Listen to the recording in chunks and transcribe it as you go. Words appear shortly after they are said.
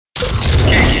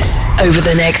over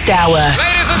the next hour.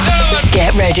 Ladies and gentlemen,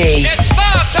 get ready. It's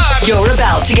start time. You're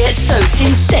about to get soaked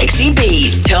in sexy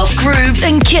beats, tough grooves,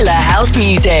 and killer house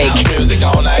music. House music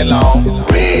all night long.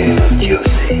 Real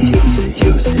juicy, juicy,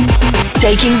 juicy.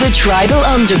 Taking the tribal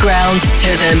underground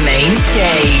to the main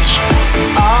stage.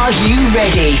 Are you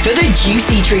ready for the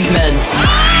juicy treatment?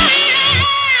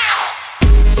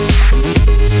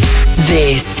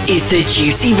 This is the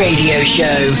Juicy Radio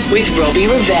Show with Robbie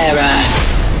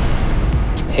Rivera.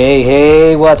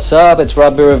 Hey, what's up? It's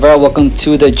Robbie Rivera. Welcome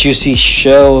to the Juicy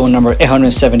Show number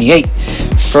 878.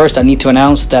 First, I need to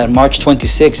announce that March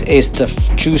 26th is the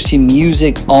Juicy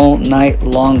Music All Night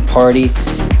Long Party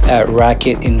at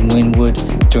Racket in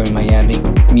Wynwood during Miami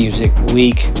Music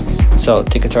Week. So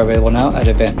tickets are available now at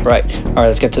Eventbrite. Alright,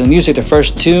 let's get to the music. The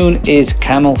first tune is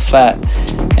Camel Fat,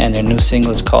 and their new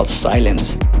single is called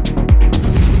Silence.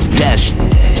 Dash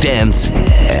Dance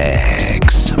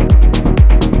X.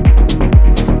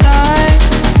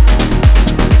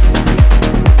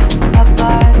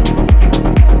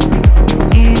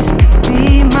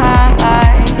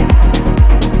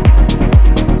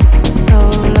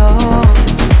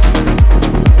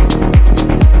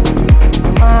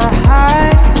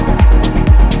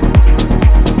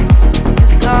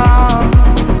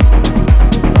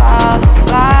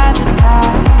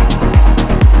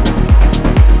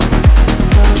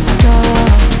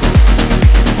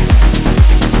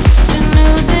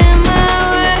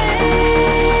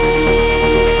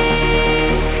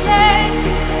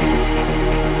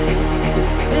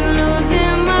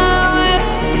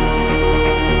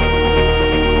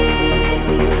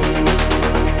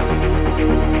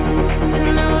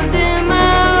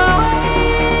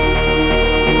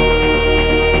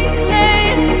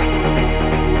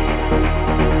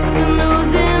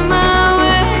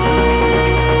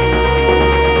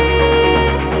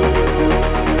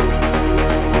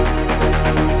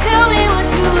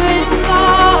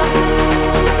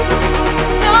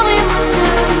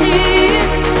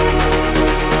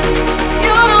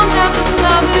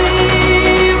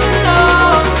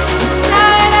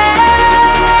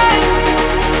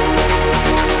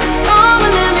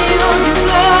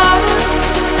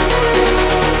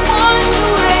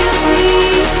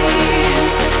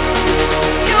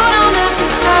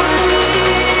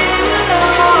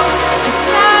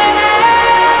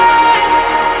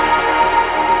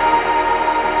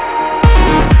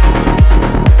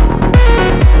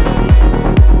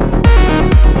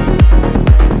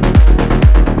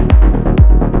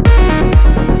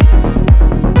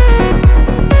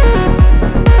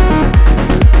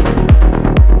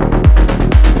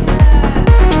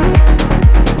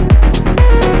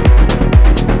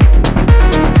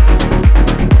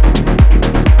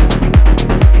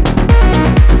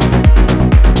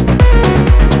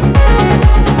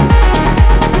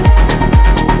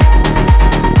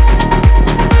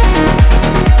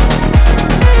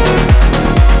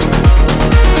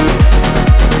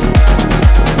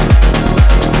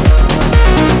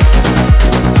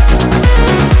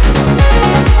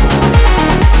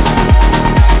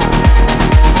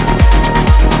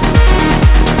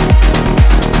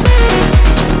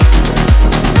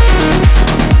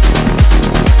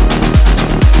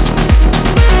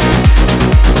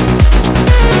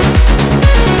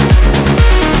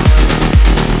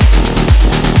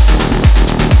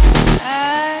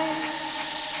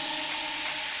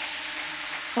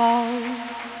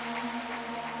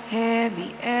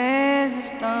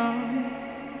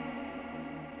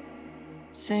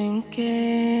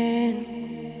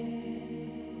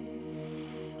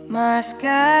 My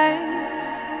skies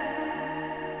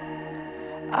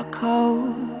are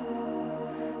cold,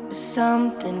 but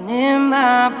something in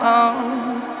my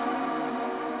bones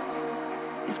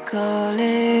is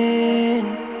calling.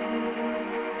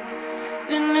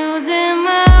 Been losing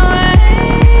my way.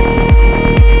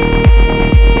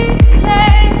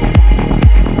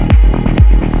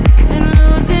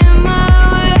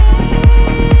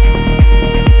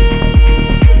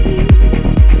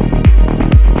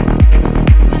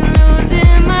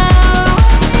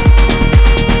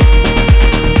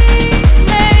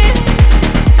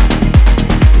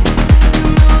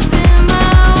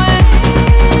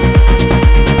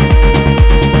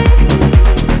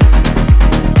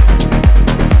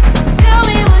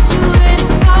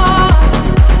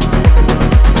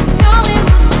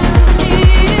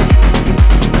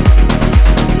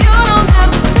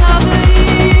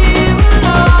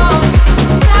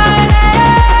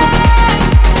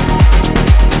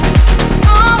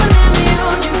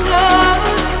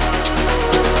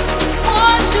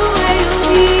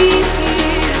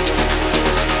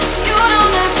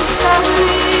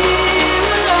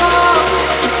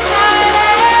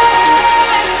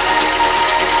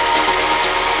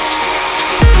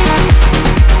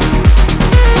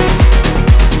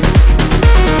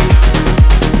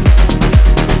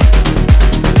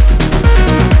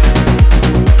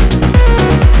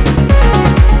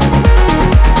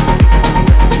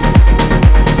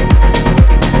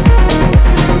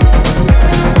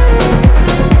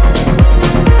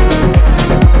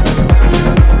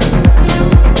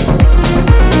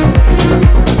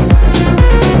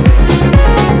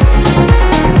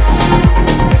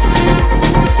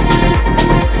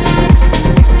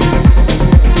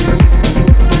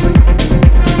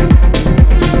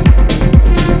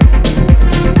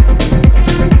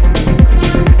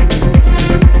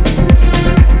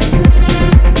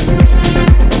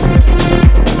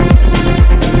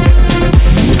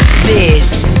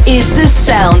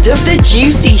 sound of The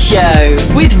Juicy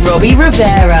Show with Robbie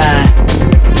Rivera.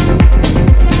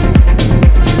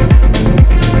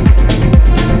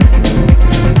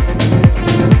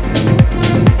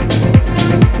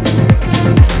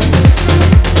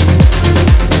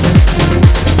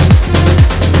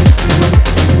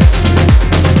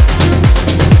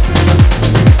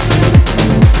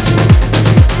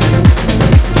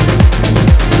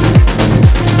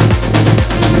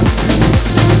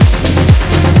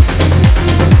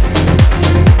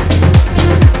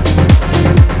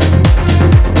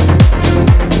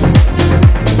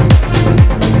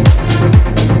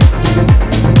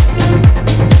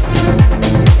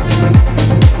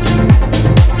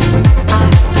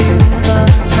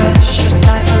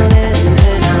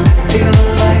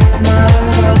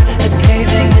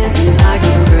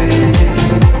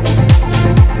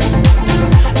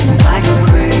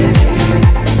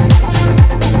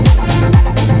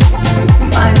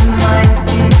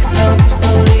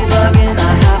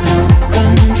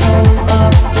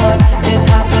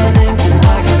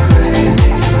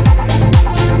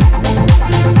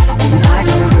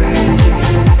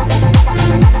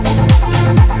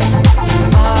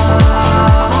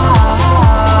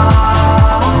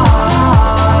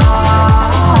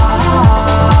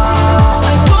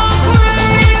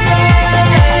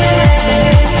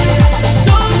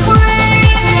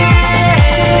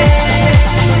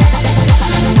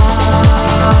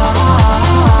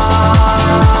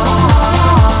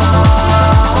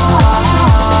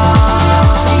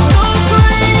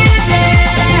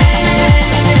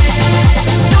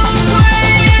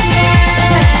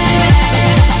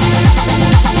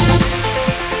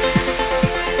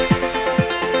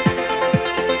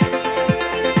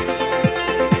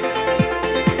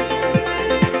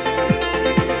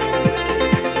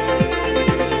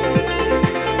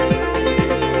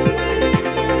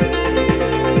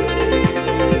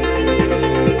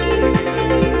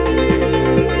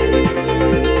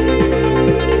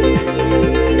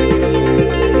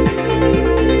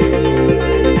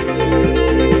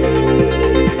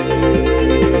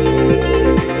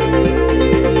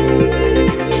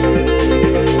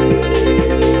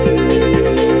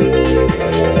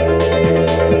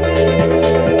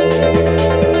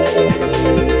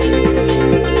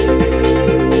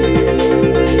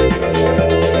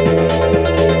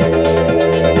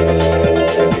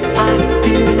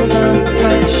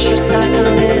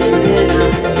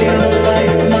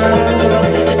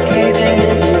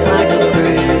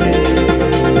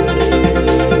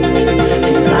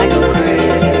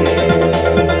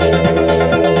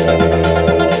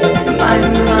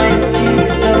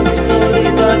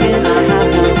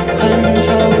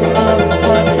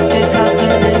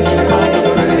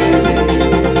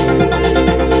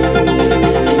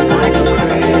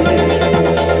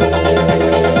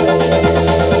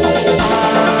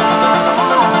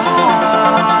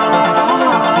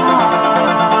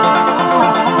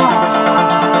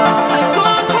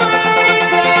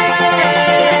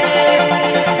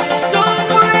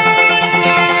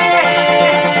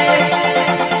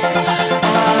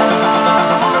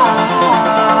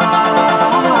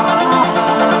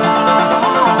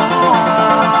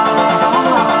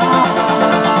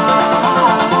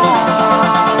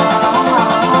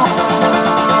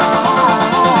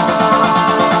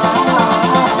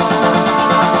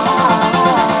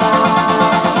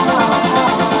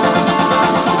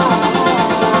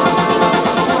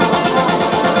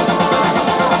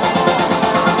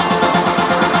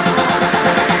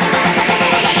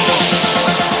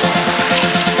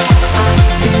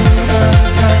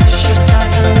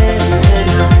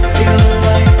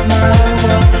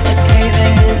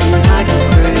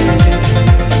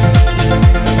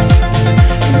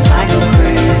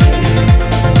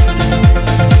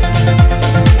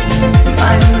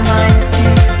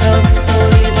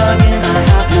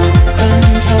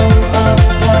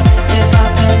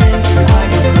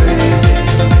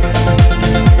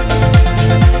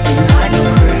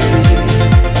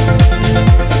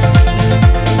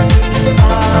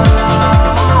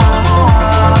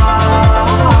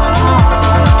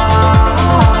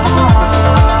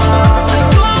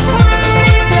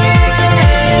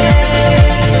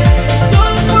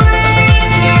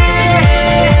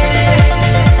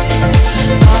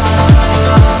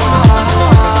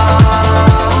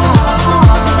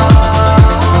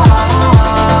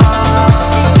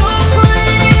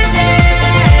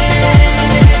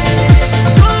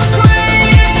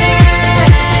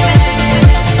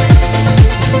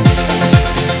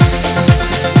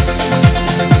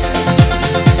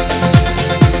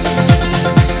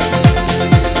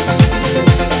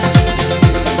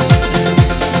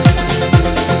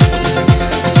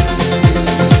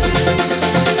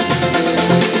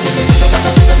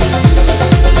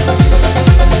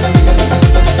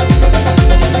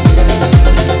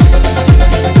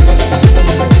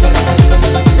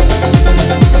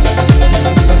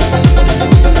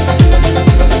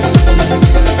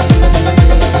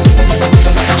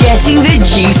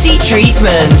 Juicy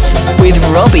Treatment with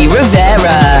Robbie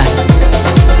Rivera.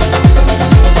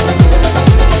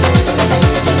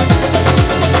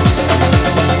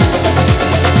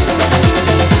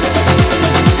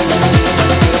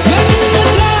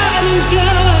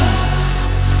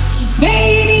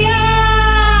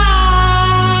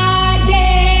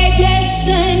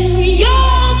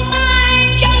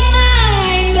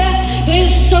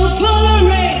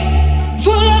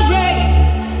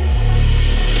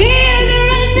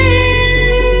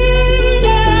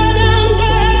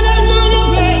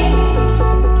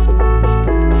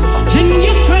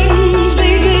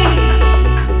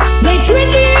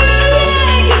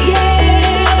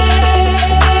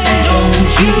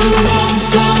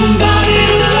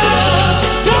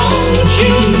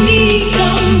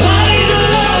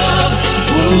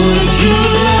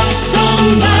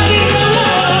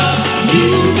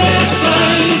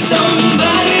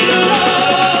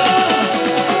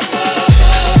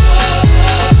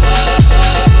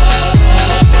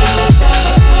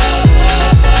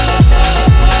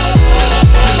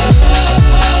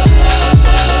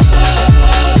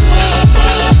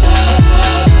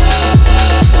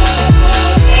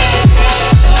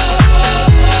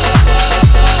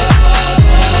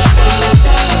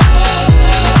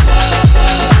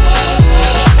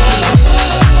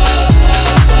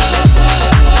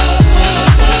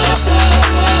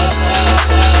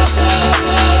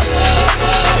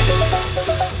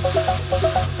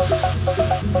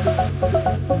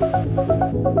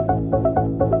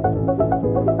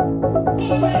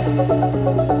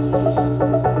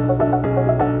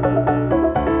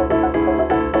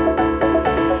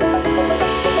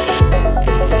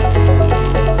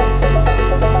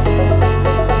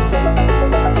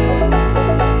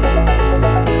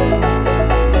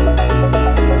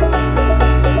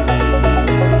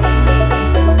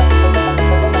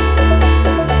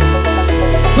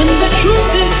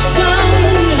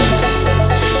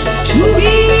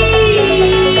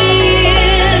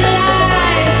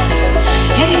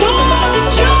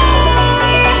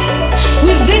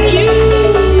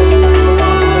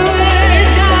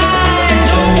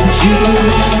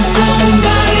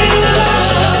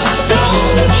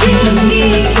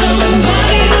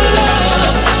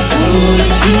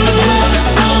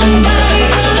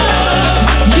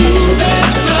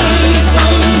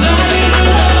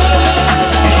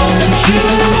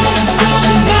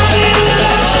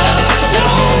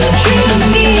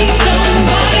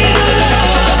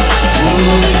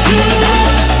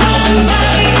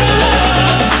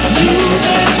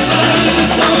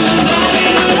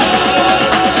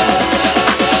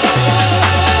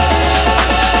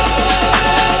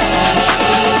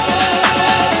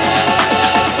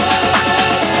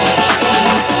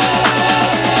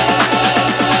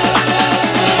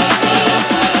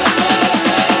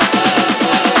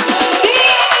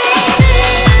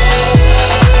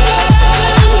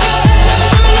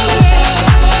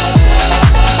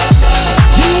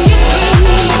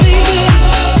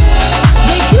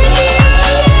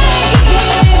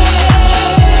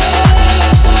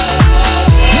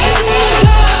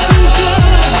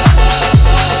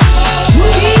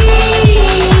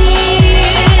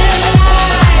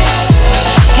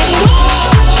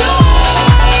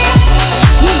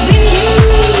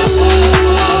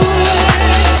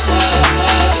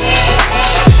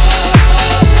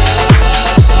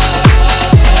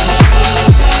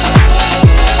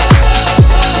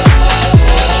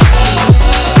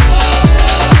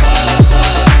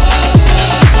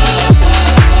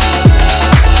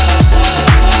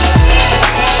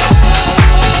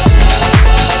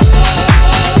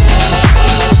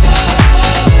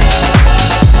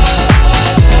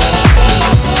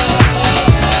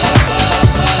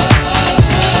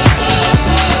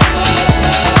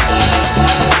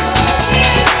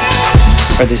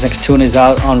 This next tune is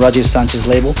out on Roger Sanchez's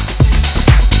label,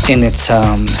 and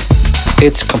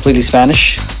it's completely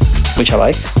Spanish, which I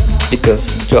like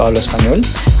because yo hablo español.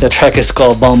 The track is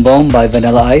called Bom Bom by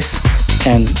Vanilla Ice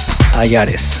and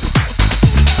Ayares.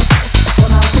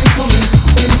 La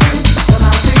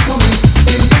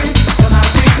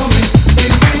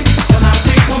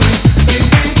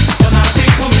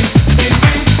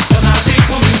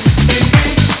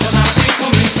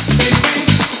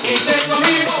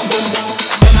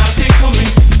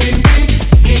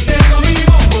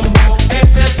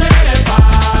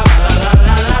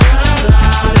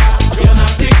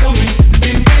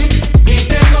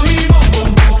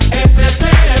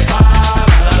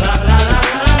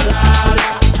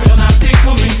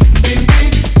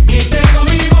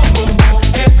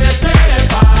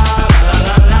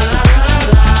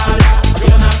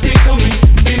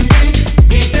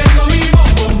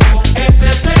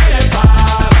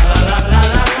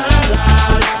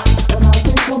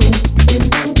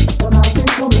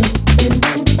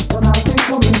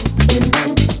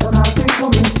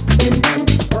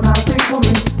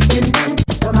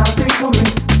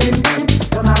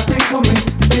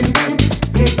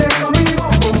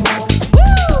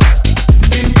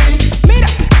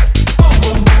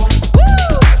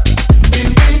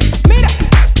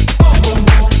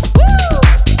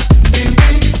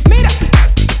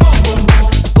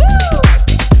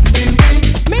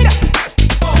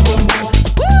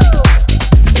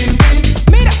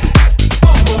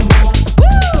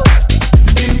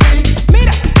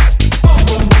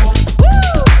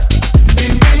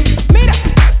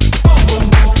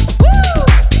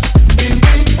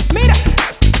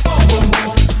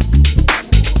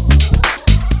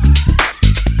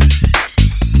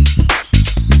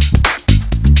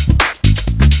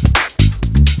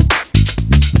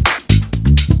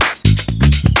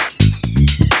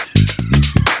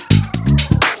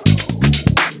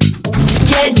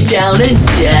Down and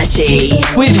Dirty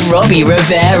with Robbie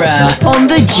Rivera on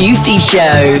The Juicy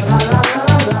Show.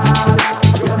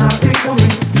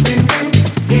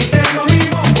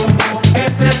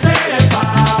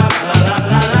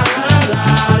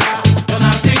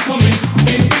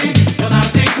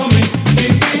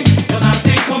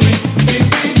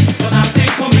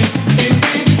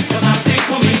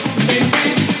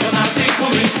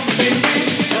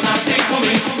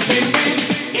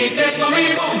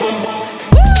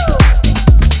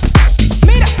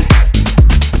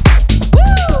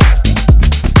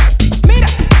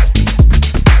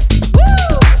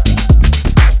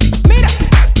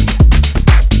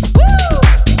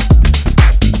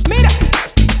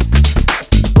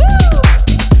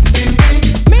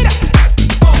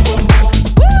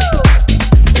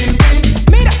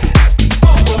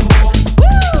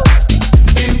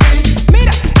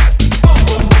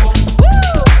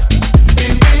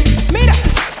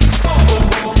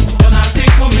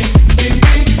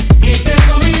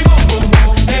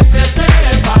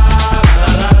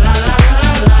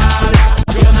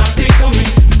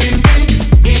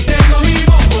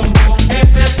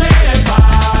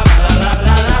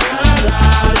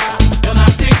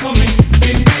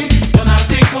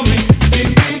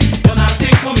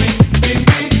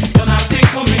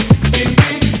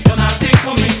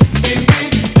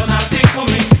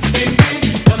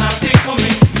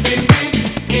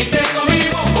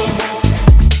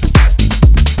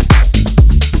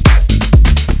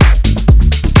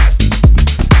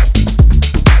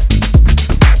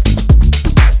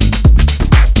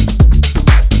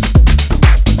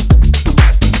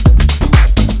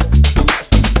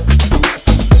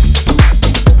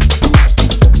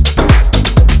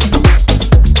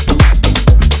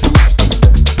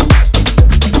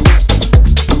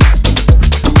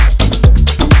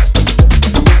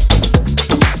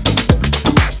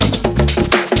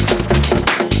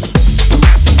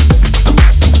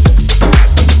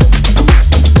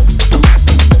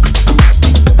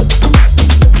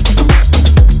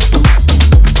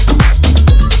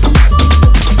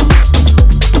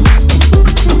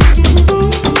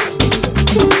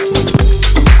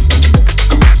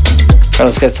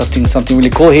 Let's get something really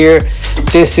cool here.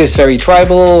 This is very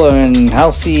tribal and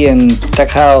housey and tech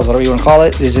house, whatever you want to call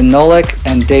it. This is Nolek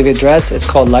and David Dress. It's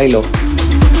called Lilo.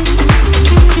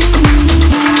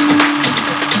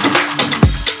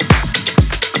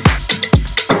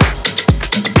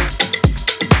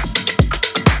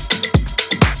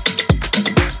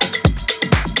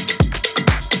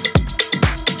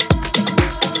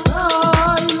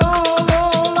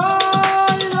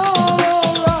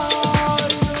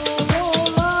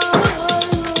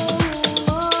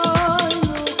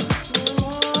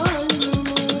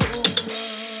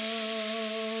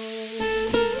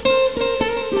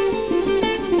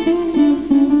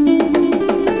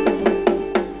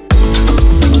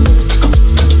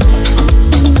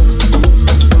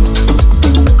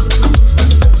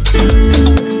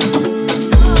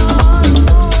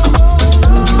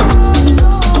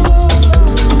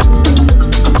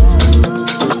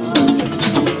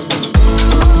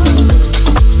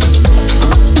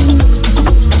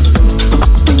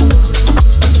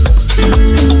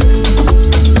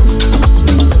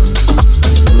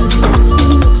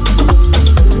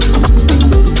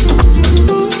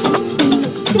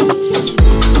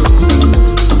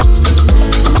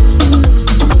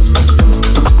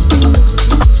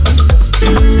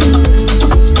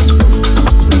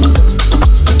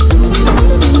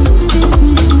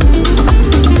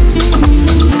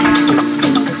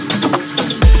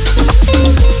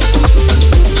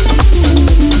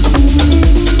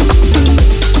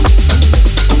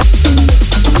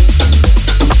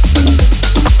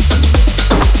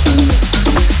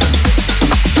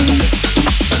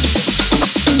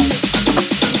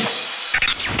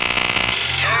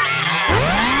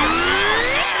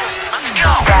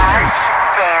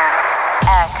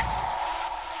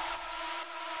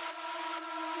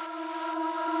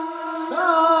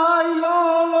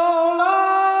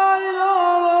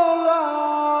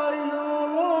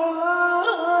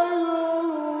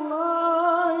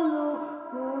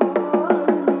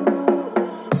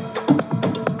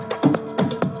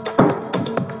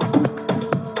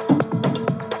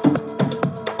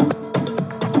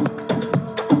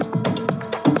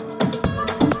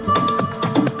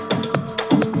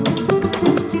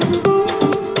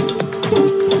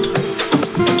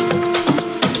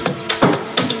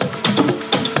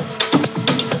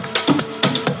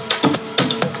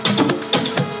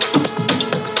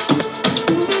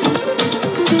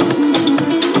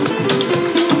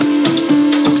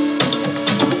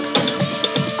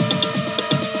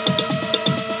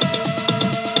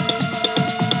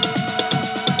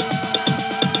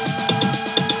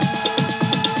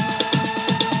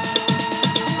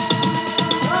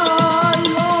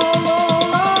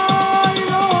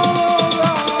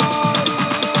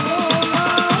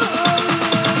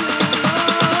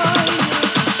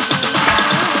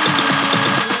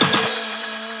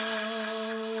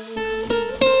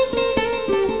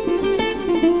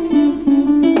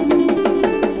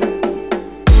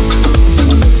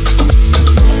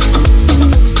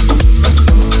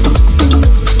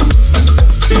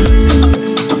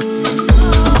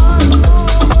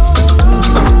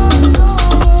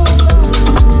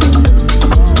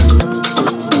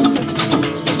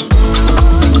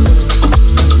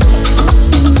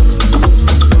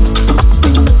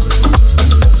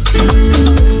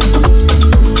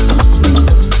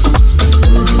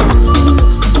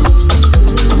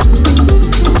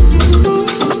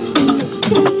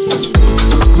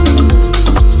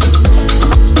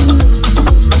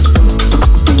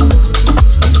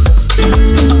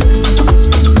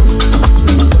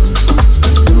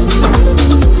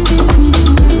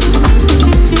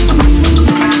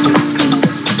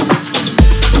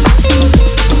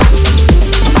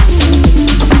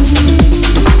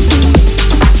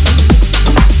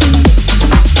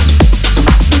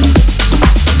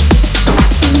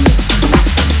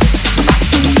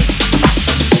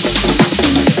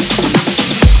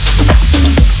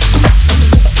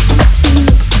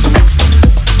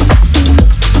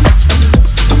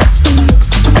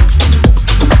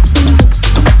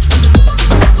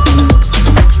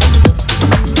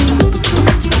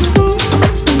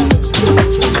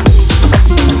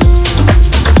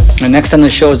 next on the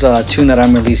show is a tune that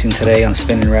I'm releasing today on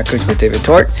Spinning Records with David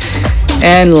Tort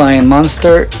and Lion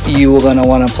Monster. You are gonna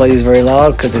want to play this very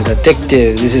loud because it's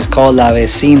addictive. This is called La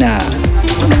Vecina.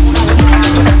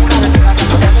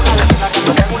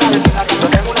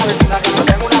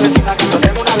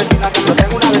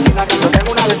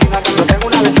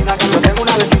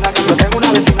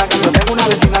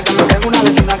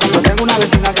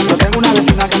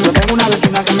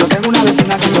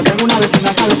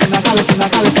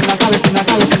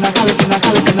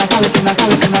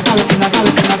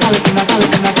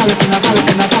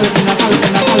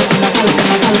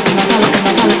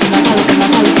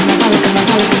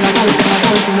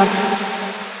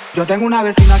 Yo tengo una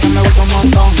vecina que me gusta un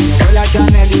montón, mi abuela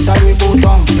Chanel y usa Louis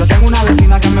Vuitton. Yo tengo una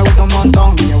vecina que me gusta un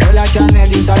montón, mi abuela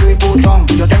Chanel y usa Louis Vuitton.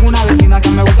 Yo tengo una vecina que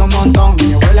me gusta un montón,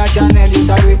 mi abuela Chanel y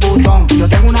usa Louis Vuitton. Yo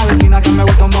tengo una vecina que me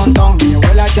gusta un montón, mi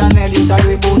abuela Chanel y usa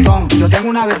Louis Vuitton. Yo tengo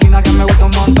una vecina que me gusta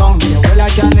un montón, mi abuela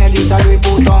Chanel y usa Louis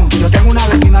Vuitton. Yo tengo una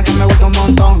vecina que me gusta un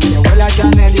montón, mi abuela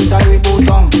Chanel y usa Louis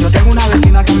Vuitton. Yo tengo una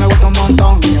vecina que me gusta un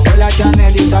montón, mi abuela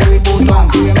Chanel y usa Louis Vuitton.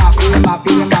 Pide más, pide más,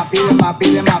 pide más, pide más,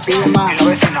 pide más, pide más.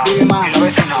 Pide más,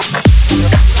 pide más.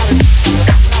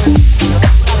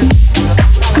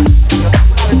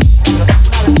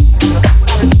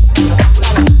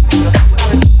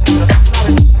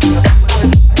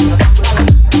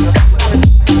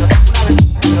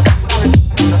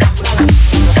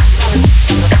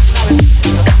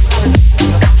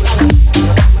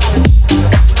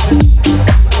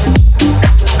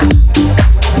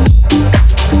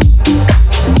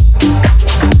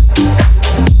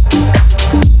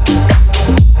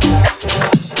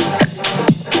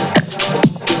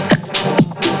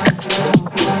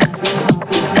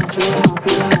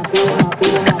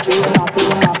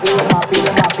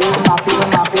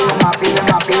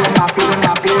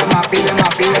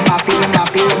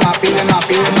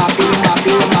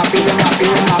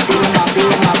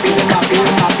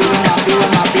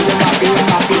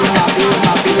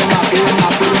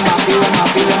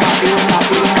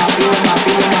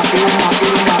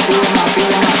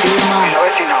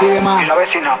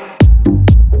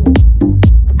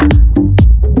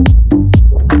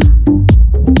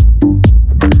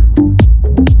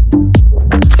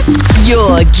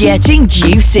 You're getting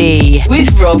juicy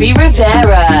with Robbie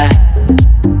Rivera.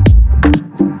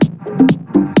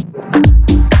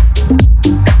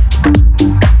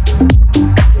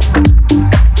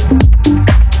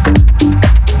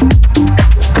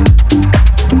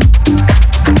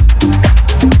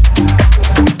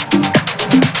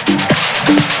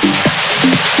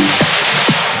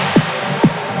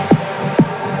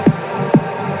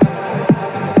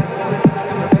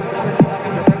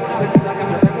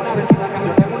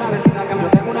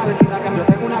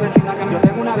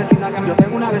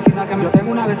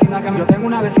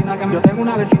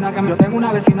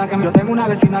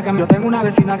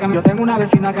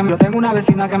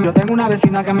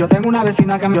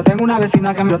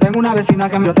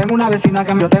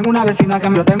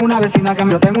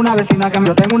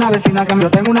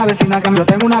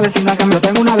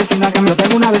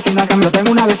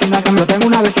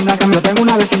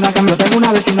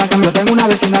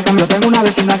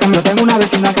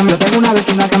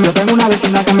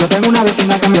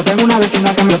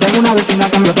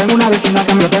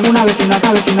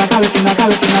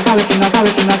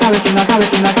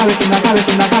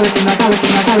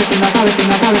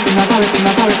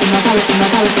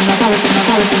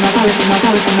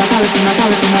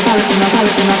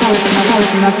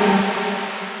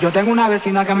 Yo tengo una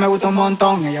vecina que me gusta un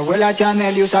montón, ella huele a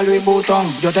Chanel y usa Louis Vuitton.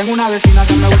 Yo tengo una vecina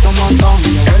que me gusta un montón,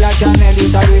 ella huele a Chanel y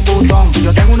usa Louis Vuitton.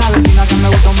 Yo tengo una vecina que me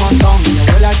gusta un montón,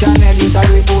 ella huele a Chanel y usa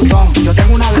Louis Vuitton. Yo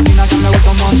tengo una vecina que me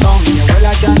gusta un montón, ella huele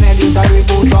a Chanel y usa Louis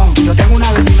Vuitton. Yo tengo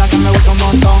una vecina que me gusta un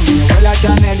montón, ella huele a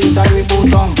Chanel y usa Louis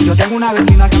Vuitton. Yo tengo una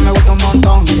vecina que me gusta un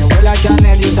montón, ella huele a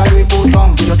Chanel y usa Louis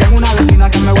Vuitton. Yo tengo una vecina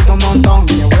que me gusta un montón,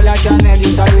 ella huele a Chanel y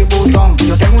usa Louis Vuitton.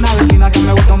 Yo tengo una vecina que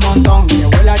me gusta un montón, ella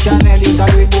huele a Chanel y usa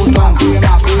Louis Vuitton. Pide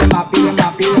más, pide más, pide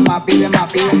más, pide más, pide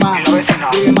más, pide más. Y la vecina,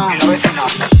 pide más, y la vecina.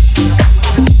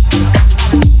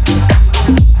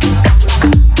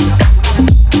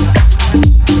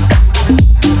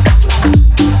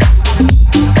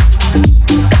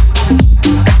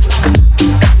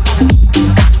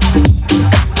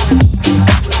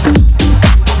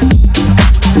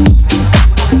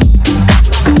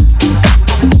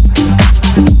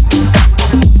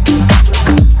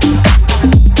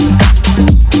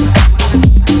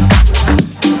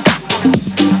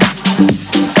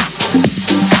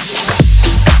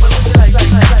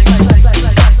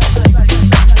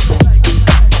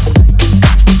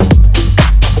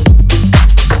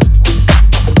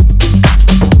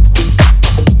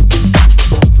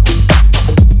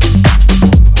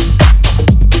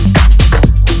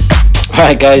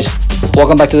 Alright, guys,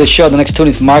 welcome back to the show. The next tune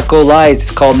is Marco Lies.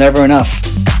 It's called Never Enough.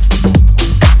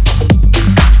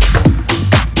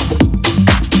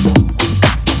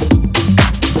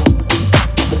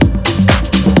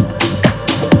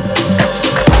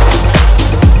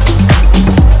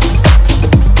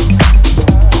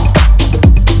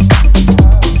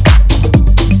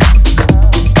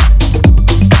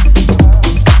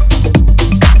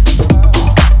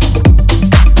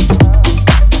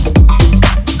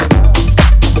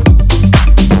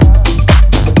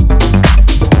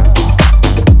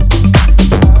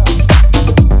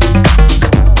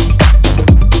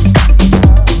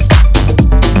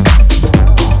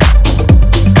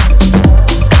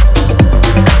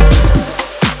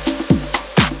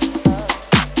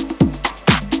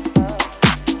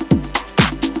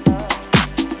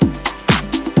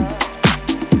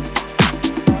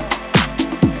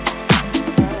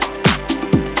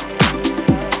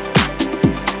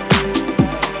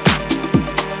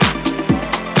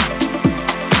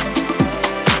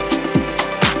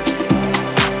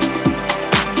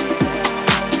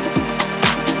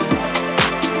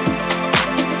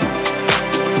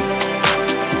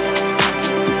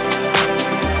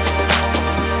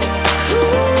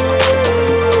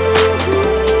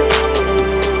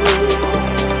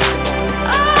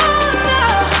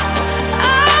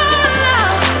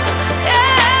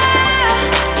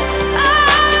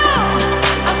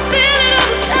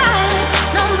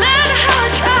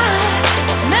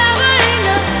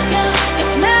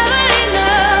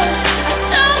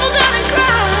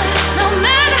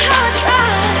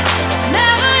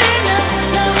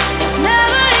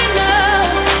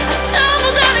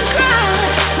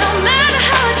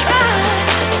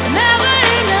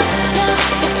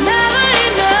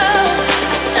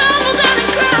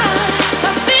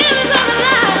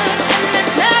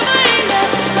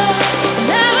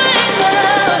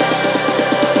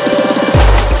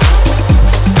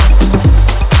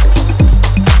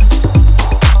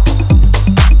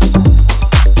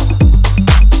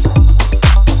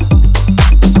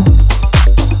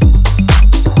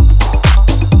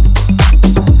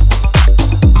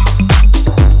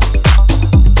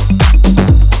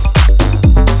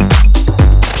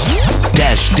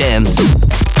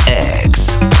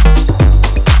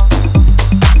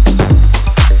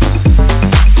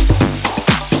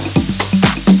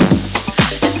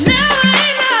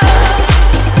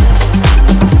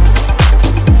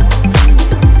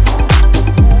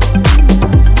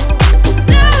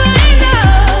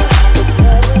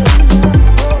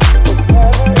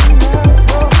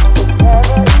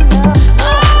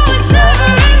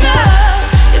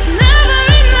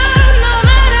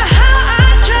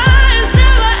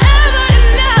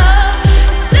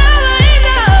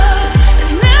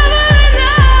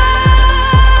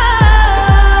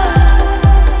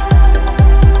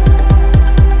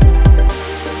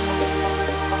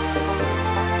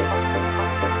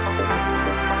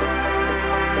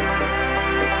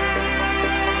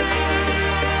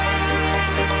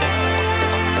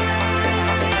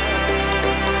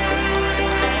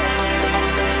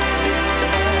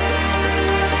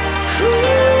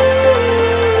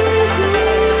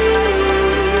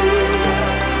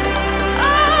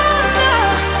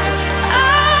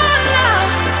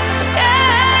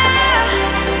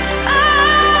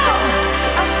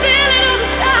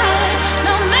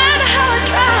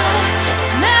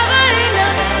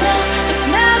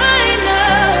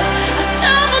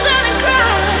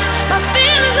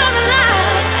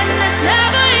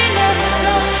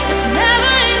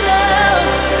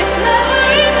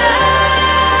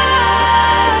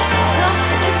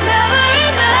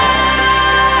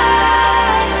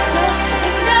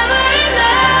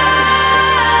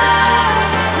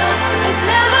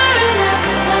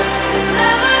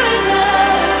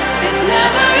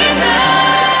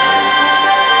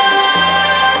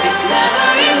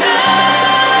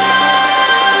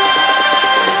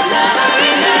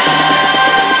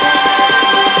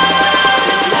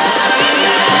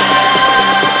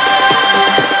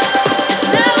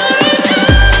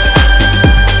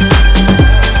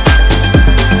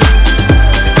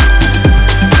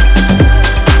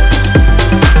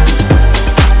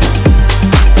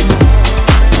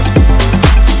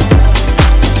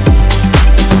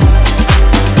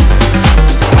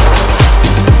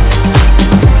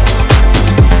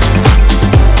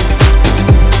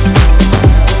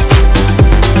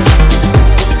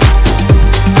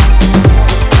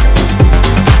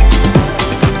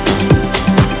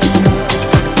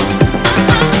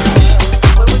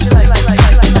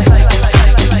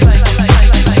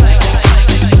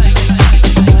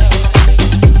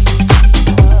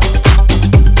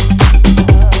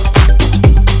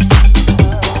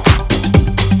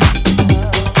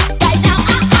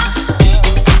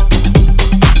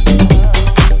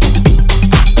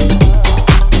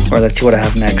 Or let's see what I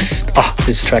have next. Oh,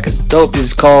 this track is dope. This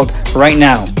is called Right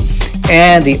Now.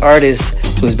 And the artist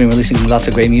who's been releasing lots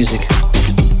of great music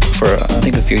for I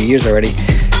think a few years already.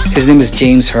 His name is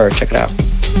James Hurd. Check it out.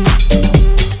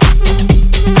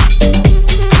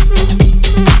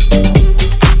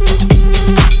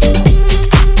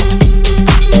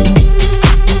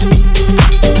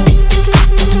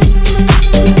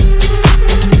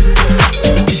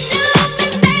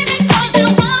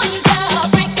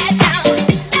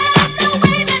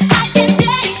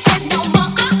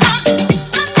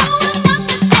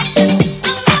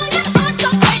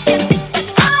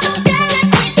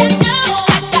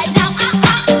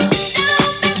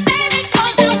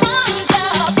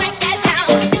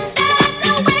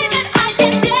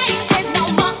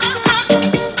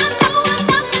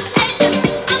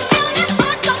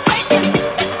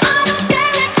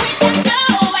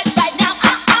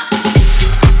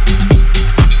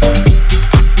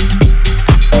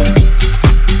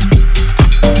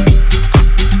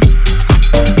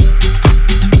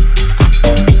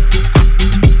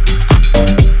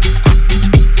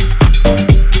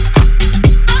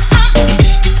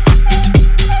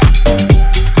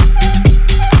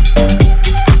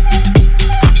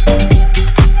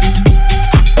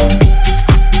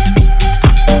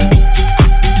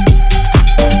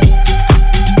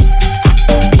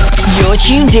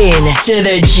 Tuned in to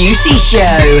The Juicy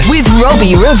Show with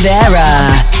Robbie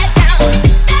Rivera.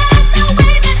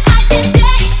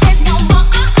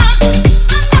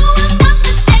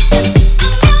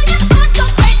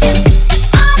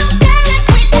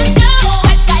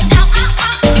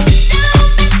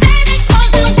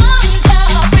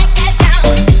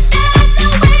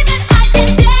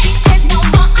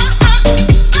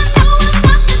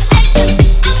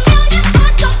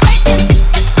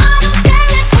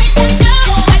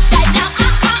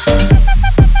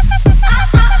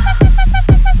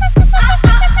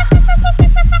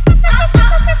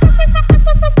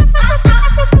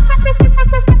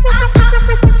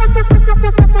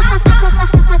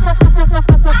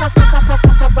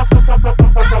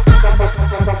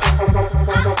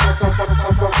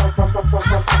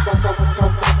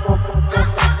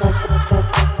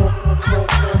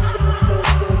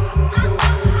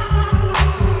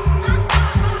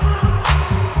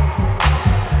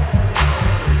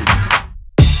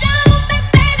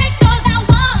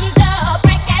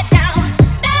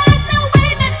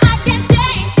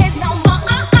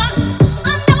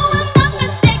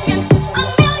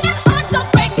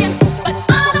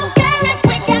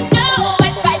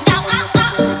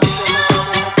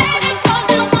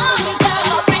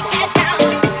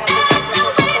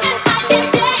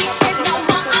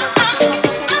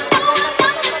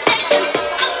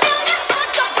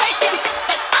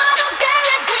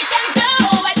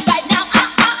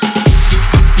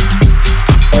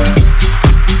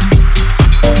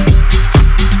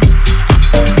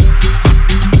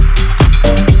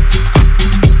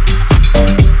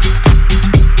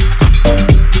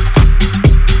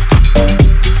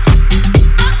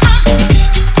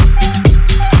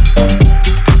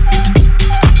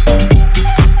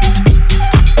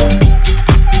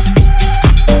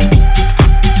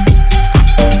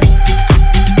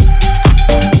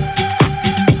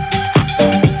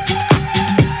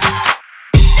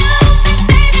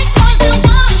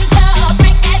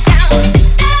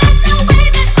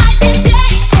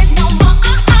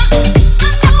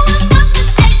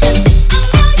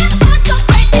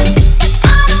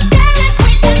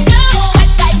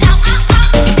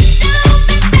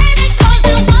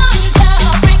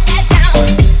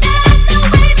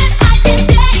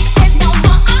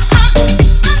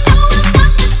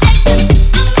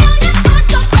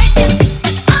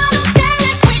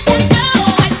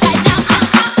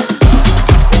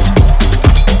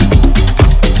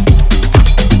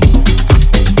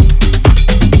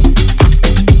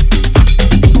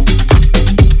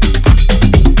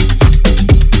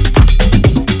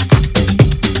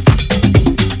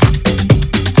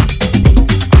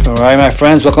 Alright, my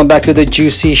friends, welcome back to the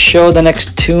Juicy Show. The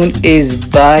next tune is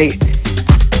by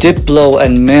Diplo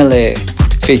and Mele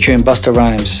featuring Busta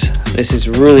Rhymes. This is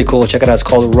really cool. Check it out. It's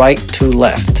called Right to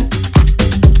Left.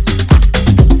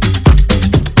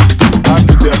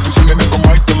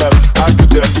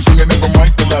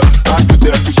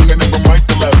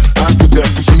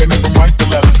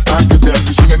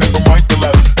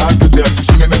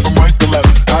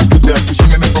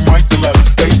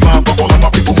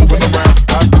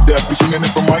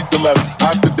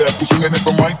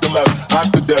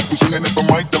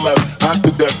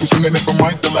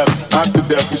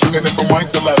 Swinging it from right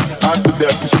to left, I to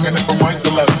death, swinging it from right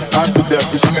to left, I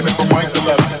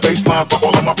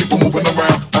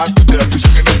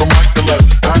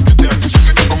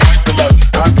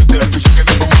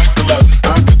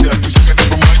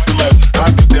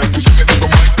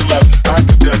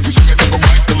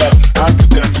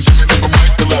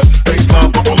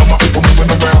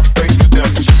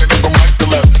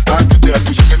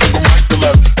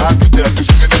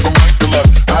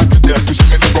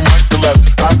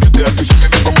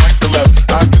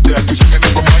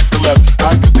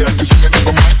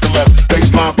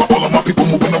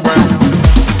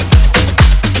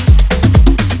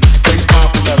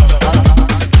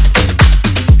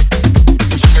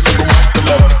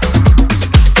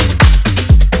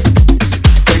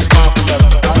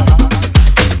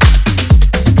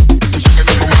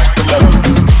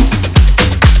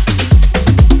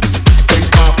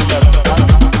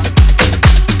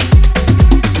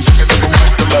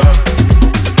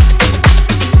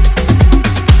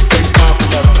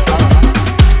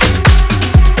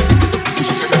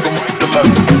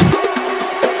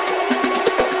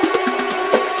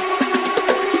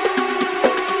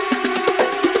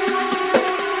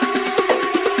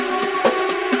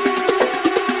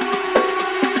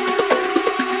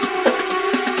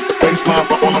Baseline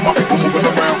for all of my people moving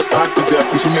around. I did that,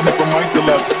 pushing it up from right to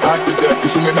left. I did that,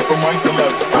 pushing it up from right to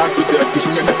left. I did that,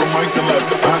 pushing it up from right to left.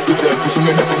 I did that, pushing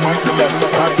it up from right to left.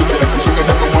 I did that, pushing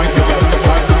it up from right to left.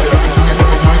 I did that, pushing it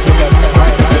up from right to left.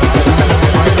 I did that, pushing it up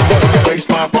from right to left.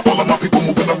 Baseline for all of my people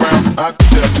moving around. I did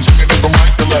that, pushing it up from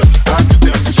right to left. I did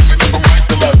that, pushing it up from right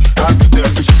to left. I did that,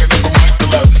 pushing it up from right to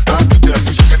left. I did that,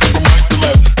 pushing it up from right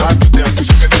to left. I did that,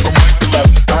 pushing it up from right to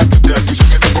left. I did that,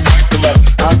 pushing it up from right to left.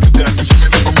 I did that, pushing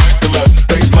it up from right to left.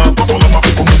 Baseline for all of my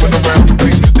people moving around.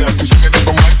 Bass did that, pushing it up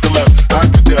from right to left. I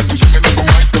did that, pushing it up from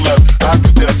right to left. I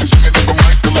did that, pushing it up from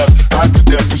right to left. I did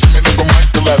that, pushing it up from right to left.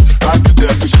 I did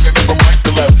that, pushing it up from right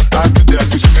to left. I did that,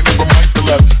 pushing it up from right to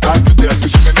left. I did that,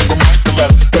 pushing it up from right to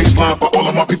left. Baseline for all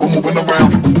of my people moving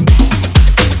around.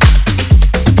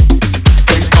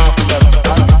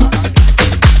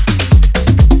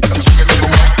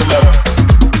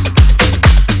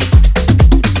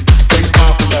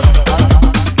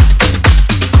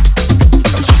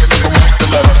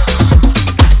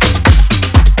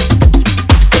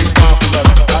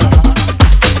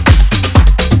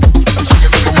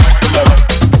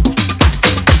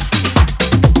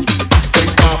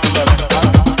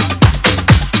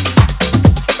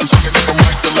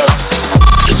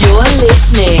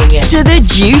 To The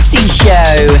Juicy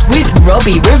Show with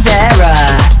Robbie Rivera.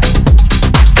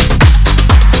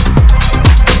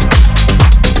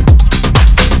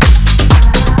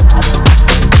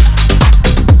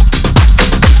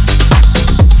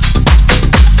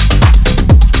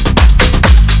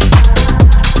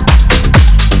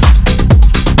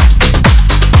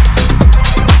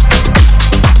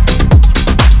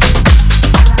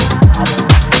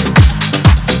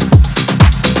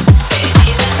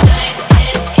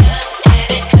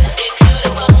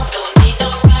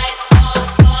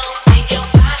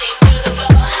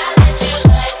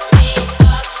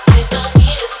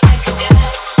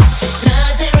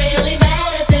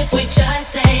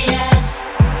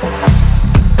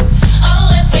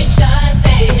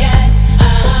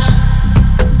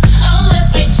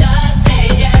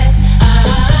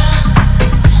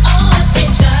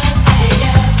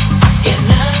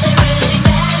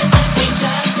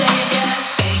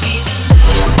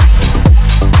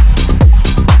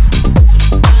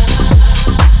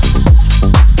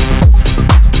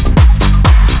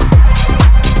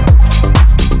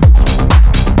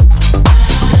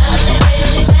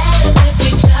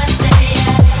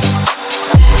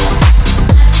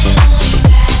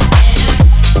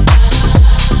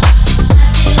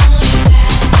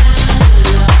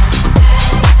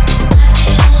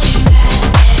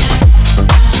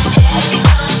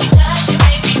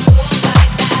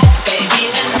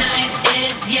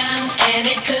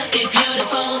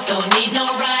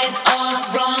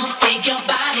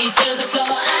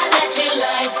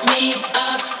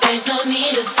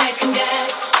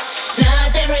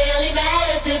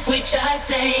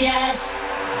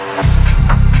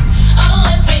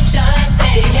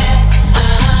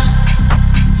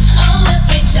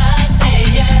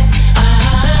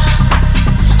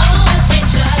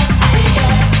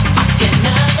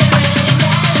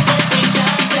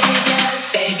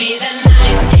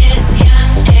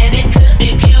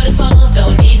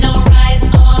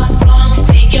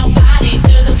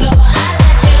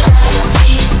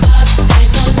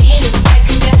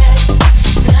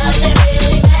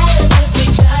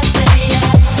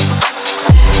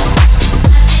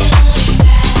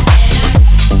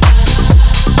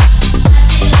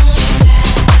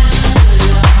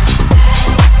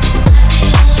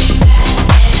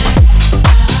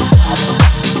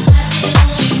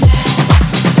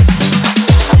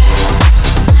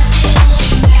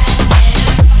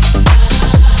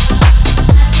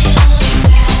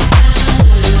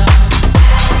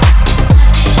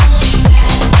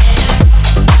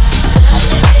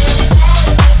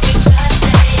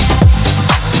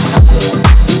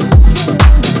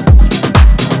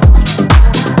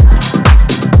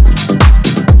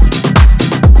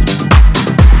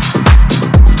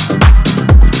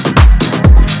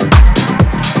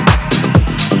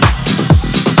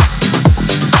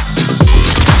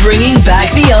 Bringing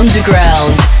back the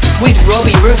underground with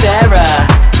Robbie Rivera.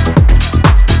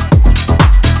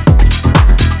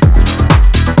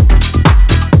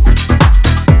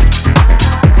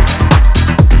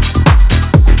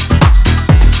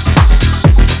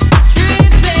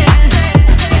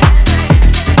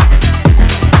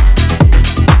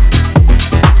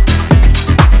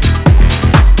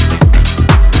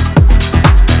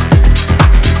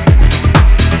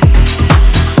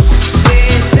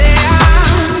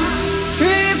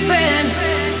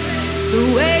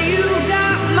 The way you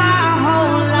got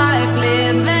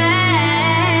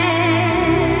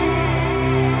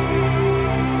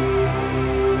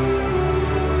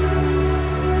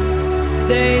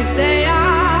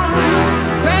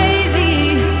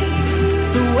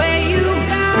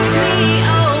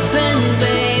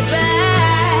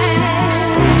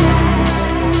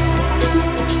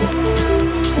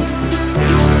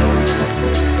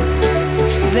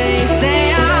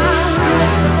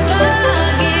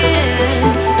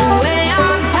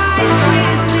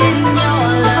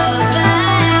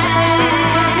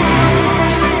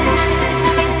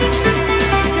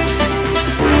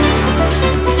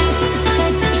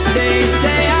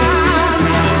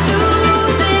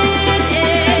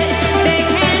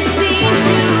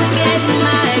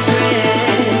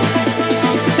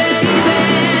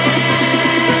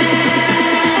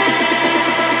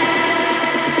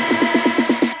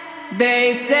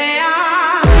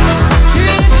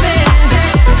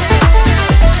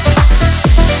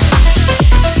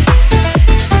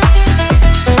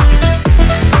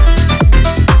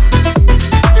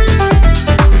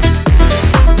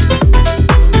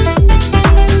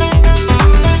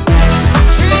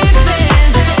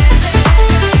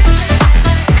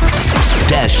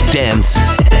Dance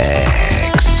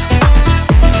X.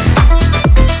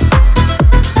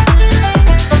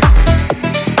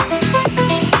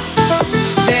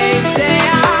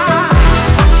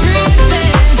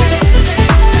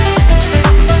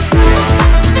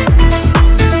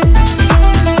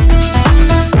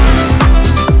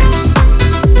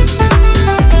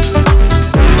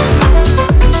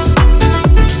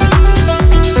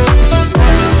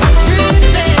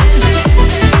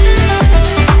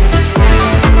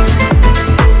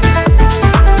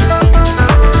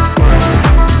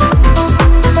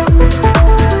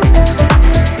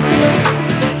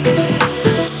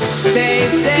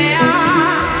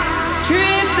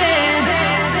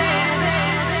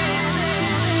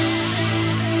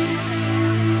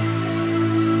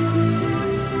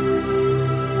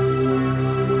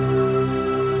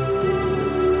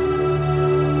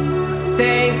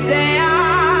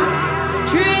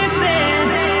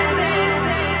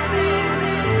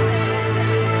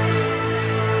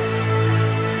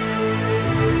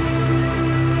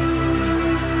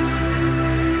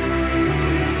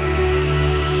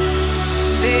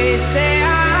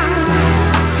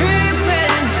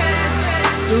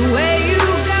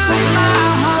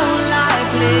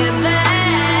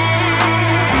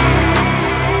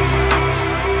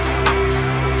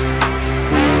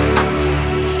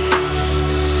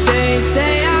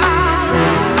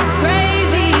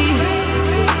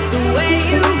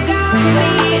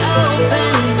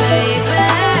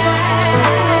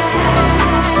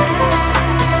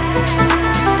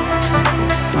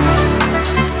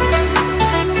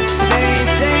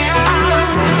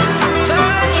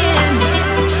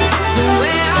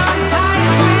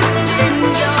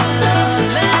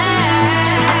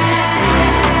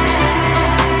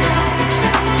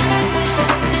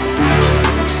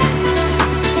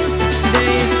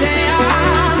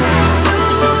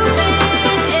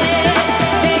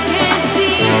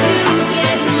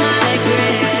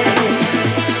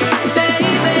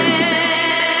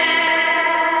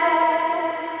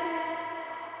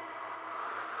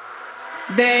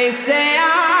 They say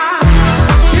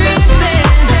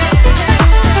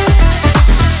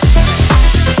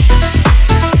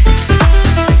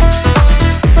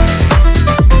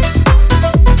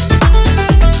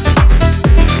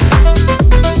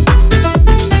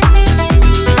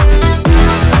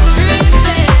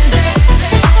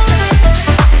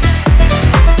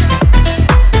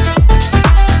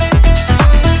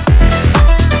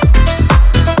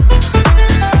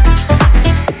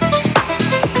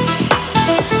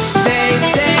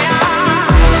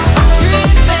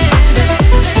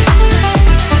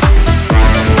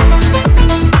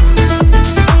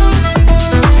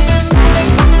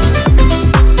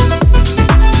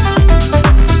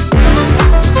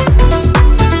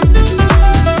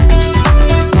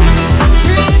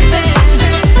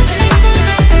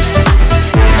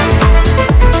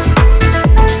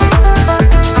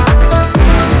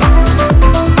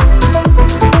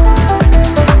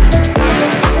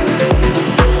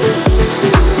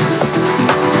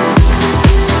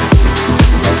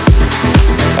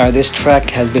this track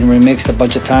has been remixed a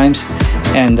bunch of times,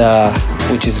 and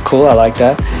which is cool. I like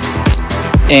that.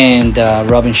 And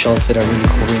Robin Schulz did a really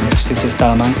cool remix. This is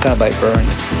Talamanca by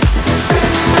Burns.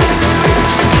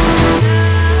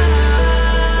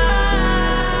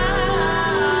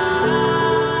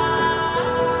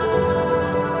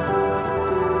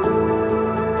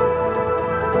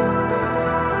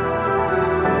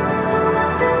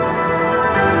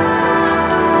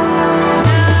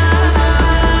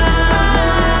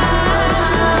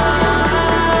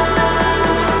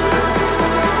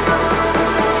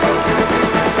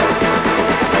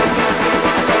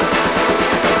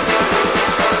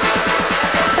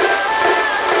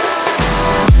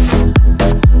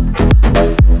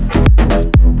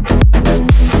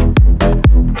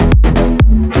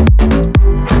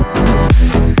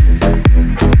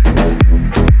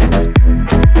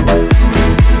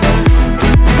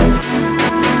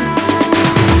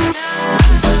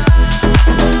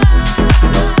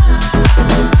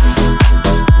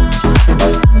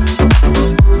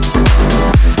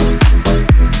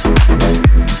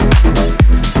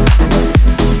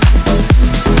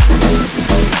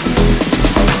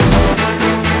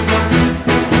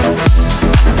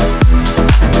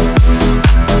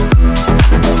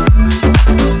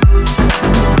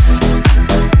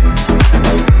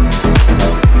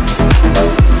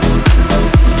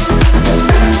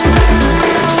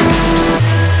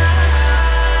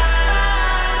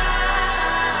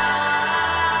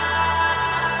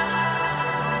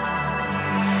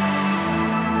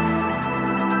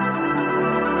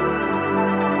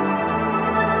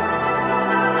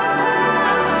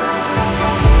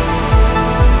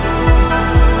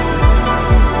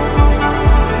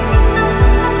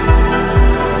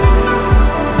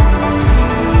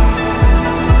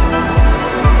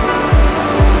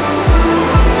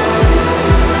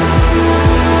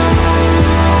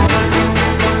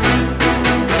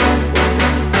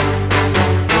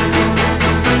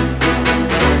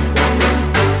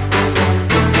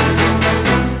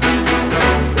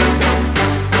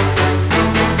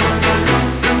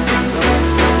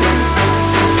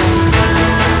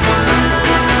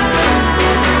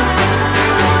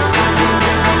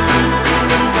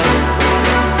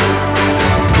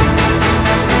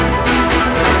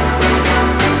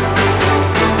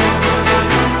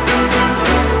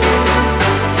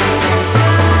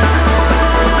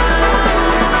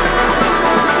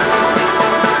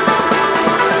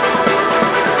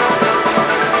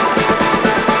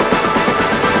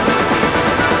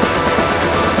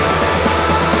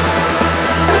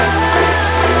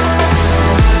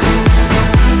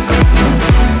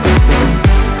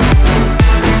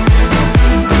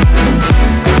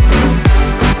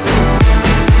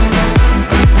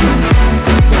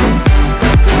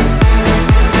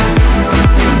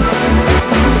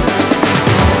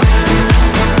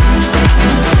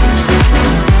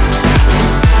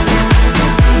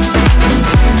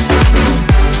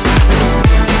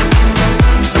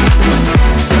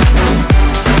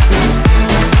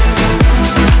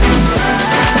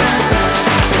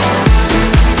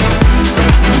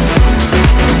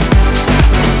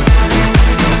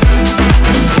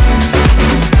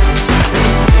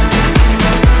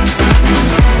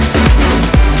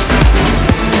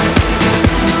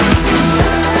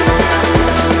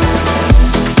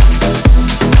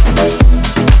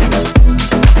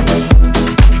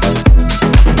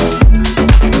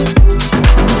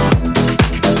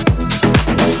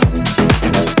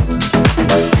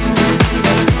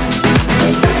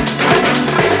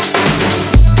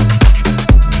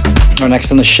 Our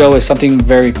next on the show is something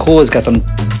very cool. It's got some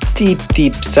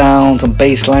deep sound, some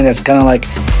bass line that's kind of like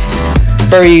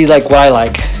very like what I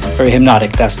like, very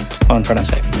hypnotic. That's what I'm trying to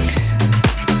say.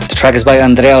 The track is by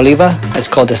Andrea Oliva. It's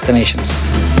called Destinations.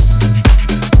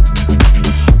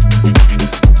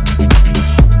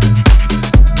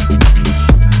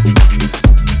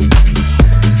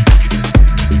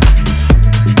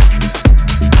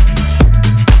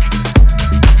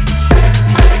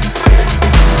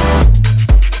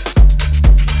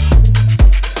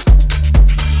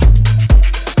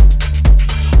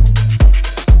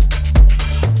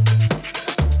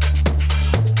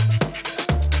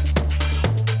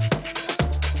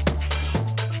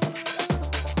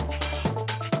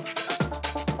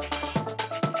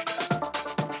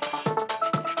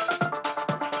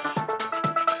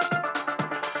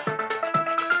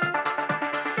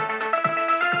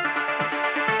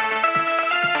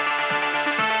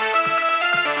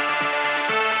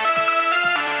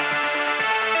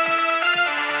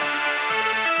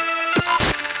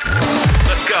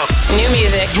 New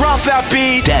music. Drop that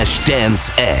beat. Dash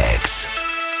Dance X.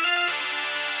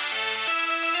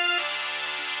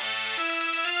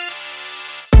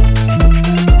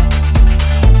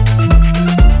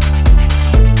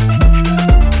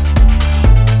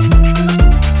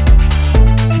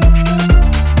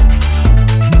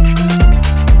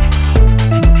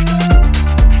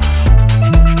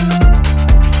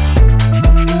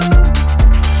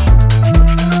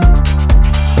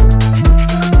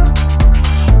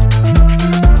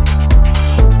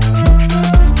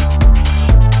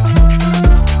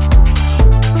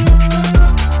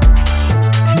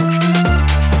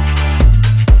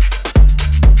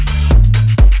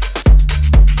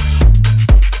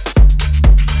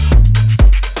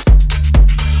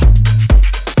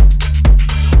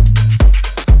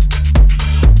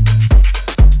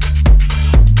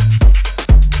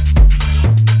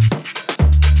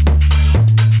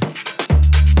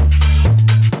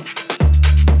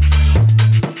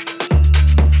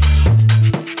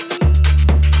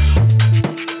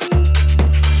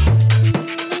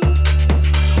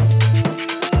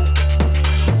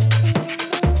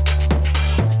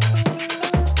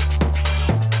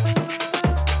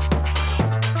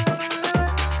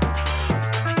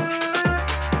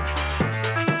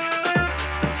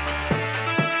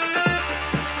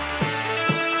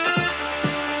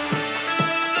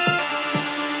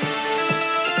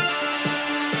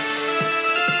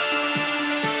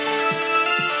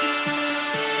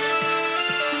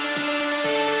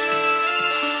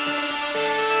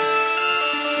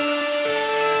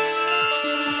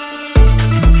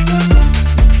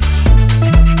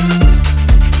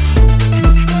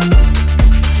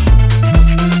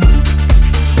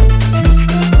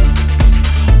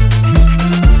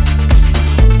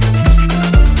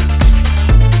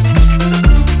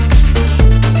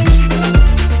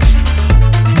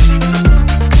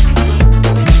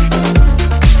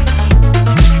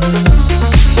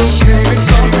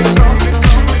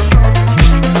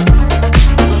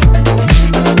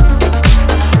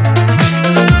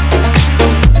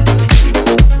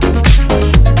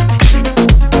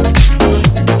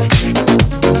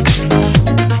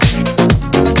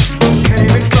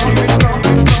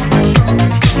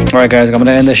 Alright guys, I'm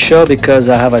gonna end the show because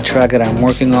I have a track that I'm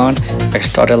working on. I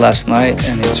started last night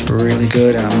and it's really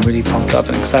good and I'm really pumped up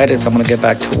and excited, so I'm gonna get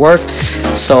back to work.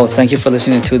 So thank you for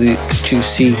listening to the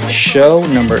Juicy Show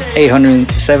number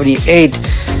 878.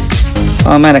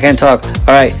 Oh man, I can't talk.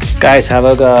 Alright guys, have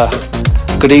a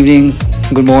good evening,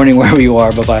 good morning, wherever you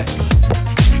are. Bye bye.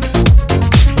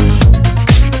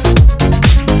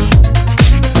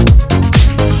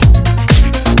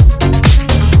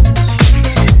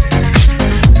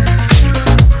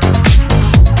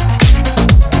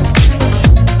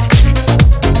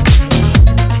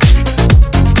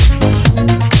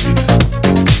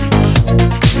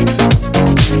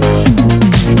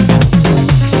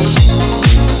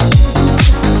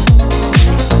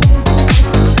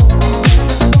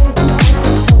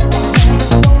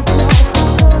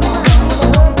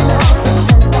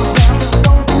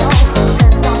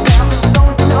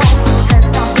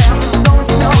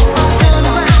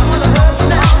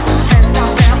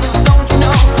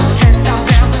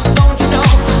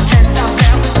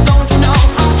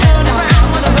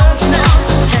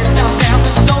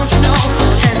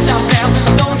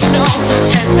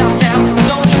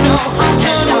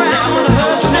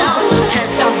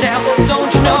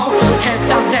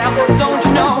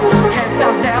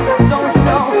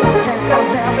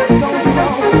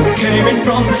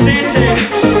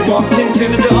 Walked into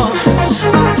the door.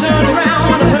 I turned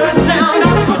around when I heard the sound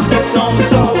of footsteps on the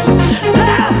floor.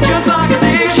 Just like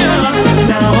addiction.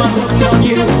 Now I'm hooked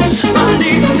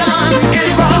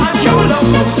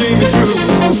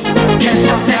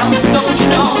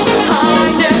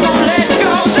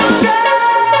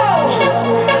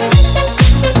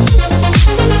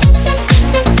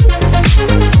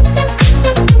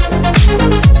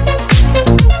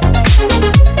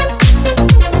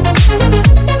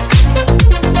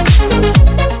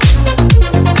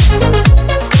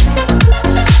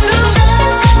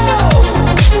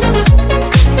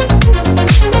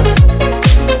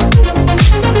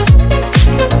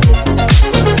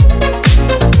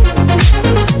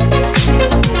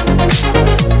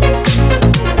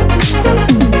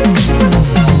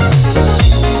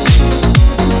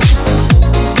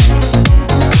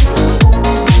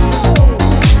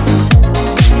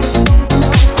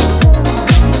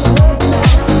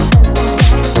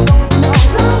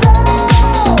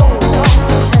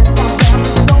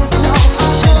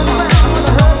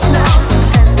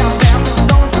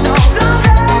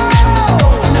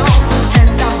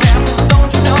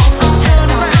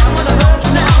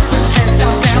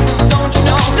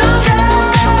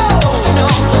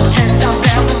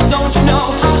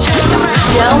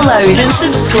Download and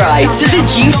subscribe to The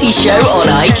Juicy Show on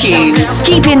iTunes.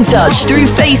 Keep in touch through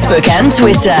Facebook and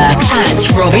Twitter at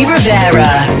Robbie Rivera.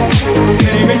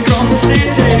 Came in from the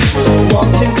city,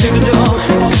 walked into the door.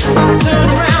 I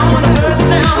turned around.